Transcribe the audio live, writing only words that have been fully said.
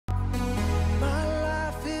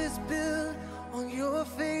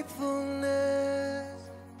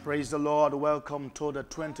Praise the Lord. Welcome to the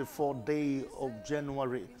 24th day of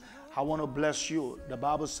January. I want to bless you. The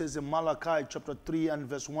Bible says in Malachi chapter 3 and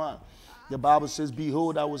verse 1, the Bible says,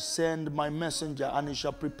 behold, I will send my messenger, and he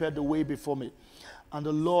shall prepare the way before me. And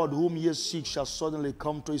the Lord whom ye seek shall suddenly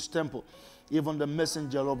come to his temple, even the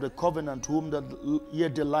messenger of the covenant whom ye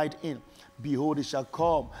delight in. Behold, he shall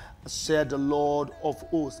come, said the Lord of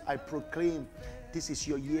hosts. I proclaim this is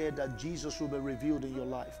your year that Jesus will be revealed in your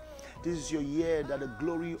life. This is your year that the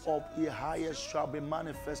glory of the highest shall be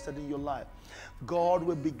manifested in your life. God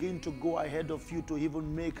will begin to go ahead of you to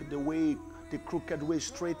even make the way, the crooked way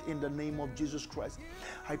straight in the name of Jesus Christ.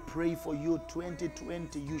 I pray for you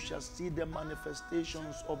 2020, you shall see the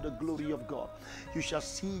manifestations of the glory of God. You shall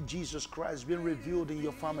see Jesus Christ being revealed in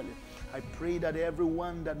your family. I pray that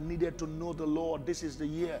everyone that needed to know the Lord, this is the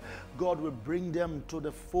year God will bring them to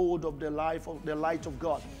the fold of the life of the light of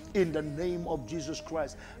God in the name of Jesus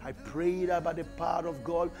Christ. I pray that by the power of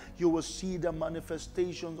God, you will see the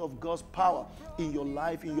manifestations of God's power in your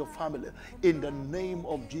life, in your family, in the name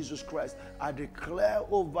of Jesus Christ. I declare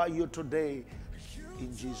over you today,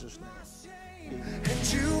 in Jesus' name. Amen.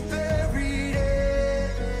 And you buried it,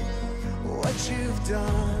 what you've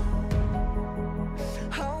done.